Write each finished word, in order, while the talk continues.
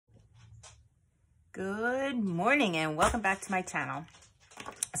Good morning and welcome back to my channel.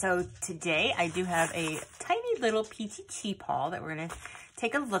 So today I do have a tiny little Peachy cheap haul that we're going to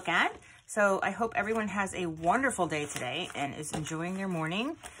take a look at. So I hope everyone has a wonderful day today and is enjoying their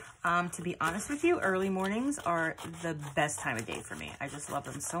morning. To be honest with you, early mornings are the best time of day for me. I just love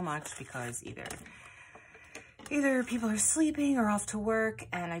them so much because either people are sleeping or off to work,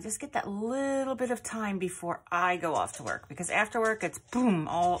 and I just get that little bit of time before I go off to work, because after work it's boom,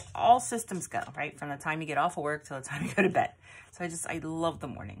 all systems go, right? From the time you get off of work till the time you go to bed. So I love the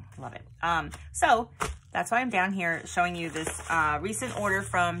morning, love it. So that's why I'm down here showing you this recent order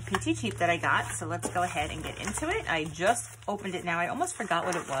from Peachy Cheap that I got. So let's go ahead and get into it. I just opened it now. I almost forgot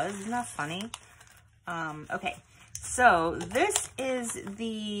what it was. Isn't that funny? Okay. So this is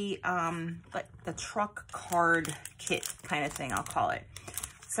the like the truck card kit kind of thing, I'll call it.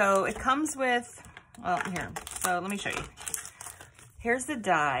 So it comes with, well, here, so let me show you. Here's the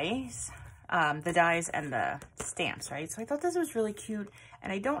dies and the stamps, right? So I thought this was really cute,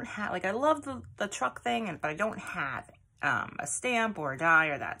 and I don't have, like, I love the truck thing, but I don't have a stamp or a die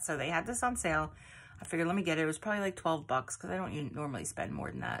or that. So they had this on sale. I figured, let me get it. It was probably like 12 bucks because I don't normally spend more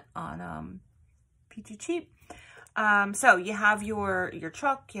than that on Peachy Cheap. So you have your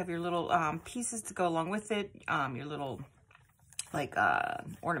truck, you have your little pieces to go along with it, your little like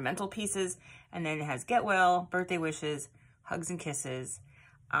ornamental pieces, and then it has get well, birthday wishes, hugs and kisses.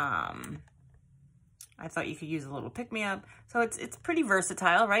 I thought you could use a little pick-me-up. So it's pretty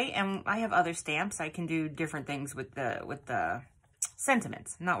versatile, right? And I have other stamps. I can do different things with the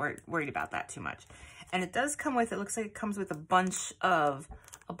sentiments. I'm not worried about that too much. And it does come with, it looks like it comes with a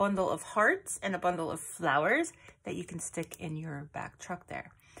bundle of hearts and a bundle of flowers that you can stick in your back truck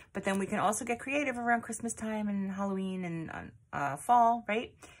there. But then we can also get creative around Christmas time and Halloween and fall,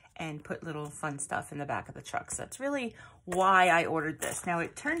 right? And put little fun stuff in the back of the truck. So that's really why I ordered this. Now,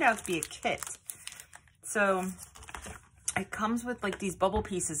 it turned out to be a kit. So it comes with like these bubble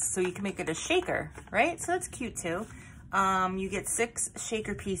pieces so you can make it a shaker, right? So that's cute too. You get 6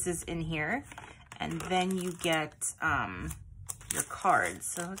 shaker pieces in here, and then you get your cards.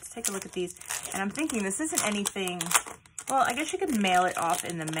 So let's take a look at these. And I'm thinking this isn't anything, well, I guess you could mail it off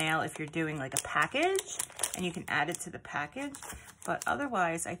in the mail if you're doing like a package, and you can add it to the package. But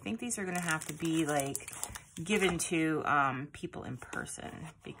otherwise, I think these are gonna have to be like given to people in person,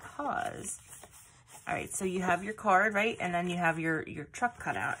 because, all right, so you have your card, right? And then you have your truck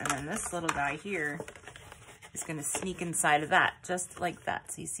cut out, and then this little guy here is going to sneak inside of that, just like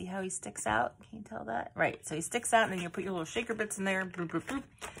that. So you see how he sticks out? Can you tell that? Right, so he sticks out, and then you put your little shaker bits in there. Boop, boop, boop.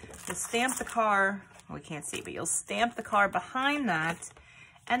 You'll stamp the car. Well, we can't see, but you'll stamp the car behind that,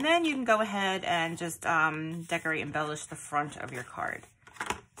 and then you can go ahead and just decorate, embellish the front of your card.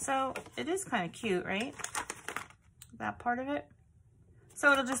 So it is kind of cute, right? That part of it.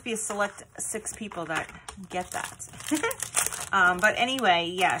 So it'll just be a select 6 people that get that. But anyway,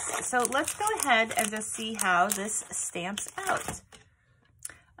 yes. So let's go ahead and just see how this stamps out.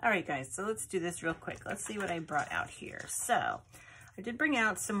 All right, guys. So let's do this real quick. Let's see what I brought out here. So I did bring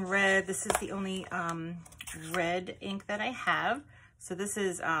out some red. This is the only red ink that I have. So this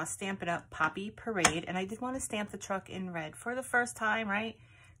is Stampin' Up! Poppy Parade. And I did want to stamp the truck in red for the first time, right?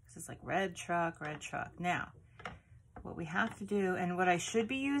 This is like red truck, red truck. Now, what we have to do, and what I should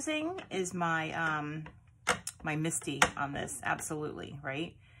be using, is my my Misty on this, absolutely,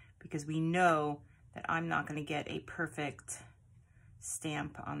 right? Because we know that I'm not going to get a perfect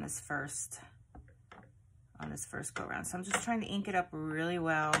stamp on this first go around. So I'm just trying to ink it up really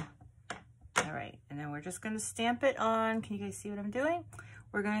well. All right, and then we're just going to stamp it on. Can you guys see what I'm doing?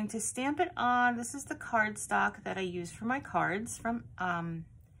 We're going to stamp it on. This is the cardstock that I use for my cards from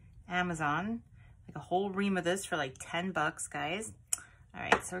Amazon. Like a whole ream of this for like 10 bucks, guys. All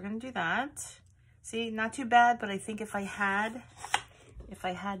right, so we're gonna do that. See, not too bad, but I think if I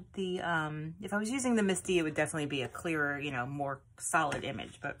was using the Misty, it would definitely be a clearer, you know, more solid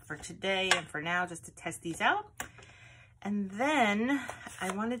image. But for today and for now, just to test these out. And then I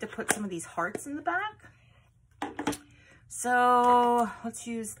wanted to put some of these hearts in the back. So let's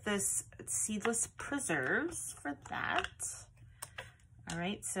use this Seedless Preserves for that. All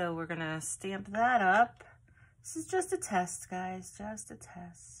right, so we're gonna stamp that up. This is just a test, guys, just a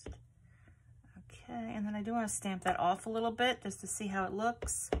test. Okay, and then I do want to stamp that off a little bit just to see how it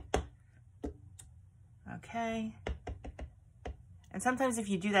looks. Okay. And sometimes if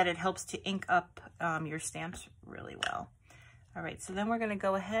you do that, it helps to ink up your stamps really well. All right, so then we're gonna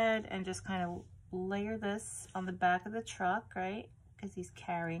go ahead and just kind of layer this on the back of the truck, right? Because he's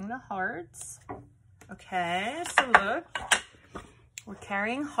carrying the hearts. Okay, so look. We're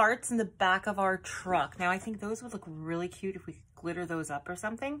carrying hearts in the back of our truck. Now, I think those would look really cute if we could glitter those up or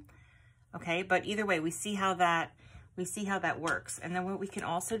something. Okay, but either way, we see how that works. And then what we can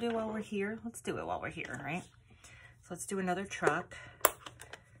also do while we're here, let's do it while we're here, right? So let's do another truck.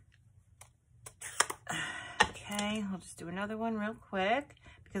 Okay, I'll just do another one real quick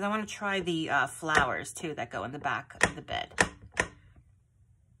because I want to try the flowers too that go in the back of the bed.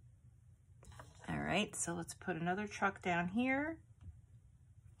 All right, so let's put another truck down here.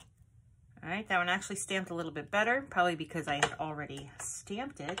 All right, that one actually stamped a little bit better, probably because I had already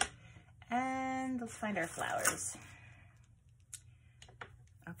stamped it. And let's find our flowers.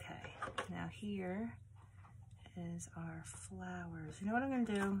 Okay, now here is our flowers. You know what I'm gonna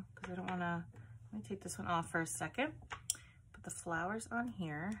do? Because I don't wanna, let me take this one off for a second. Put the flowers on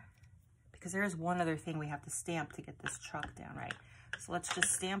here, because there is one other thing we have to stamp to get this truck down right. So let's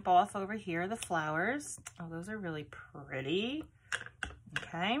just stamp off over here the flowers. Oh, those are really pretty.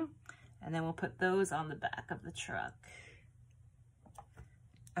 Okay, and then we'll put those on the back of the truck.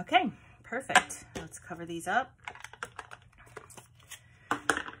 Okay, perfect. Let's cover these up.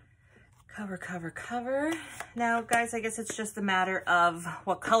 Cover, cover, cover. Now, guys, I guess it's just a matter of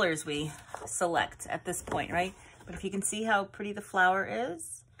what colors we select at this point, right? But if you can see how pretty the flower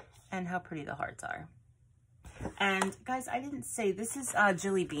is and how pretty the hearts are. And guys, I didn't say, this is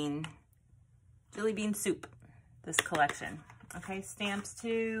Jilli bean soup, this collection. Okay, stamps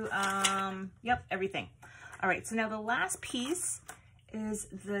too, yep, everything. All right, so now the last piece is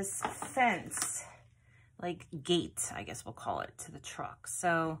this fence, like gate, I guess we'll call it, to the truck.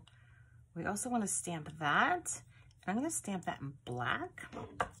 So we also want to stamp that. I'm going to stamp that in black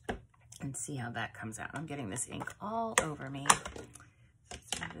and see how that comes out. I'm getting this ink all over me.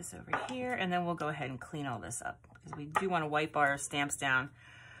 Let's move this over here, and then we'll go ahead and clean all this up because we do want to wipe our stamps down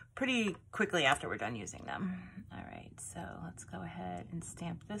pretty quickly after we're done using them. All right, so let's go ahead and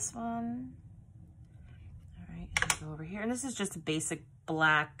stamp this one. All right, and go over here. And this is just a basic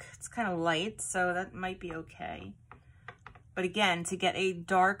black. It's kind of light, so that might be okay. But again, to get a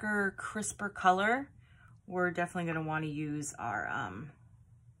darker, crisper color, we're definitely going to want to use our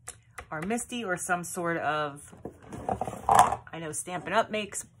Misty or some sort of, I know Stampin' Up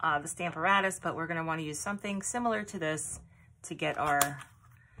makes the Stamparatus, but we're going to want to use something similar to this to get our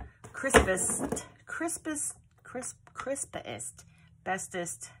crispest,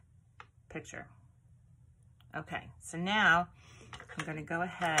 bestest picture. Okay, so now I'm going to go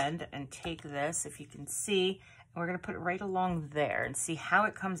ahead and take this, if you can see, and we're going to put it right along there and see how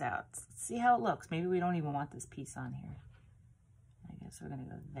it comes out. See how it looks. Maybe we don't even want this piece on here. I guess we're going to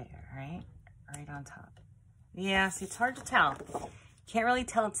go there, right? Right on top. Yeah, see, it's hard to tell. Can't really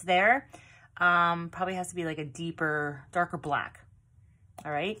tell it's there. Probably has to be like a deeper, darker black.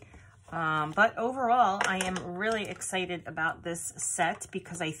 All right. But overall, I am really excited about this set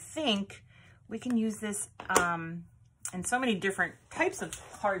because I think we can use this in so many different types of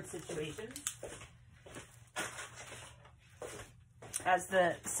card situations. As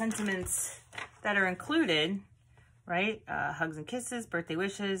the sentiments that are included, right? Hugs and kisses, birthday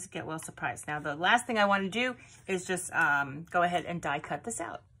wishes, get well surprised. Now, the last thing I want to do is just go ahead and die cut this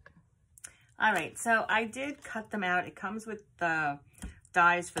out. All right, so I did cut them out. It comes with the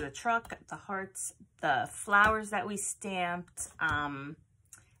dies for the truck, the hearts, the flowers that we stamped. It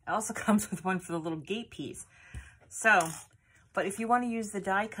also comes with one for the little gate piece. So, but if you want to use the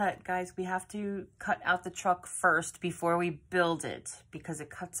die cut, guys, we have to cut out the truck first before we build it because it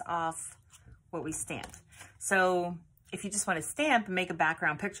cuts off what we stamped. So if you just want to stamp and make a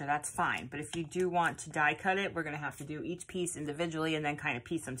background picture, that's fine. But if you do want to die cut it, we're going to have to do each piece individually and then kind of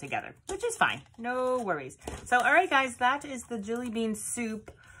piece them together, which is fine. No worries. So, all right, guys, that is the Jilli Bean Soup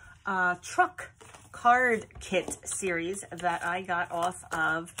truck card kit series that I got off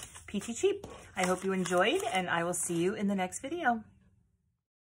of Peachy Cheap. I hope you enjoyed, and I will see you in the next video.